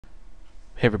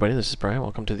Hey everybody, this is Brian.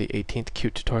 Welcome to the 18th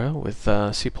Q tutorial with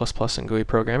C++ and GUI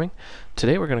programming.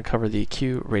 Today we're going to cover the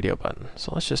Q radio button.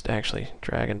 So let's just actually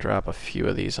drag and drop a few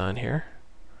of these on here.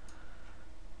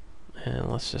 And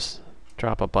let's just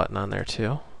drop a button on there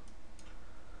too.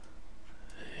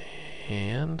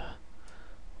 And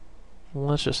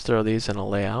let's just throw these in a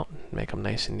layout, make them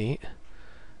nice and neat.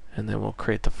 And then we'll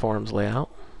create the forms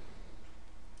layout.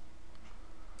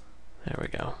 There we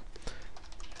go.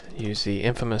 Use the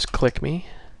infamous click me,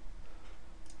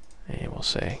 and we'll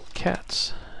say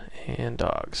cats and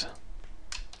dogs.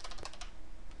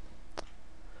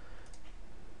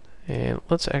 And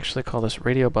let's actually call this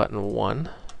radio button 1, and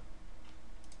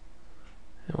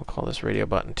we'll call this radio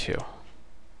button 2.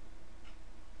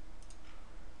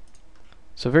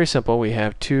 So very simple, we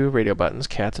have two radio buttons,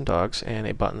 cats and dogs, and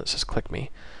a button that says click me.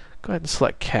 Go ahead and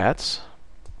select cats,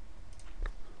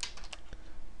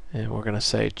 and we're going to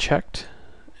say checked,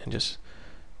 and just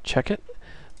check it.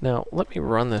 Now let me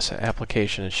run this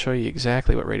application and show you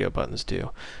exactly what radio buttons do.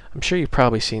 I'm sure you've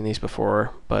probably seen these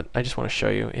before, but I just want to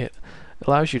show you. It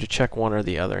allows you to check one or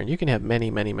the other, and you can have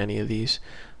many of these,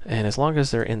 and as long as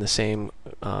they're in the same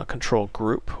control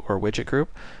group or widget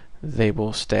group, they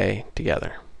will stay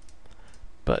together.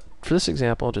 But for this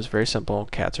example, just very simple,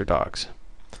 cats or dogs.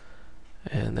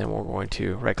 And then we're going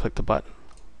to right click the button,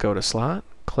 go to slot,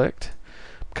 clicked.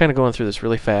 Kind of going through this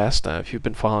really fast. If you've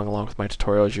been following along with my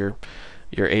tutorials,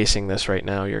 you're acing this right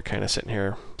now. You're kind of sitting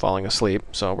here falling asleep.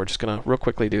 So we're just gonna real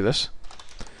quickly do this.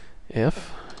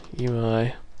 If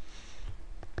UI,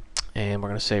 and we're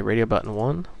gonna say radio button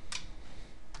 1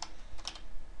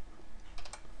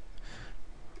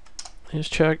 is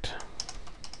checked.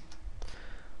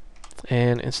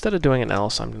 And instead of doing an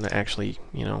else, I'm gonna actually,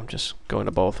 just go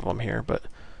into both of them here. But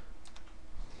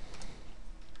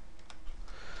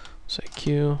say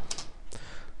Q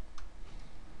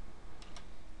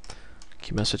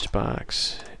message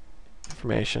box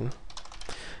information,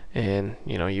 and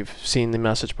you've seen the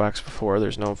message box before.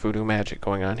 There's no voodoo magic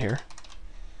going on here.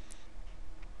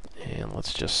 And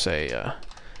let's just say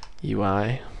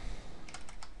UI,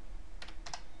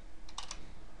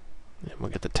 and we'll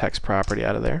get the text property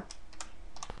out of there.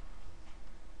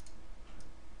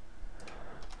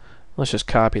 Let's just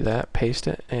copy that, paste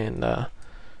it, and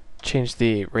change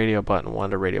the radio button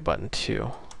 1 to radio button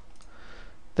 2.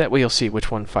 That way you'll see which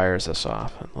one fires this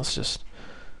off. And let's just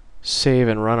save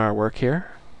and run our work here.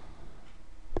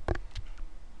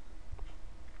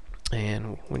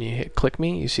 And when you hit click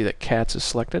me, you see that cats is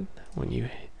selected. When you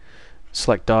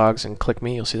select dogs and click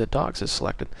me, you'll see that dogs is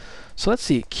selected. So that's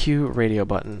the Q radio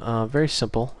button. Very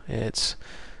simple. It's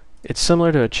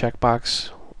similar to a checkbox,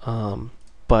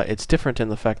 but it's different in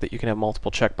the fact that you can have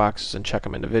multiple checkboxes and check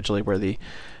them individually, where the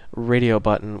radio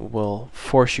button will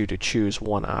force you to choose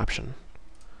one option.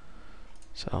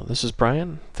 So this is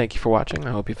Brian. Thank you for watching.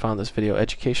 I hope you found this video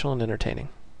educational and entertaining.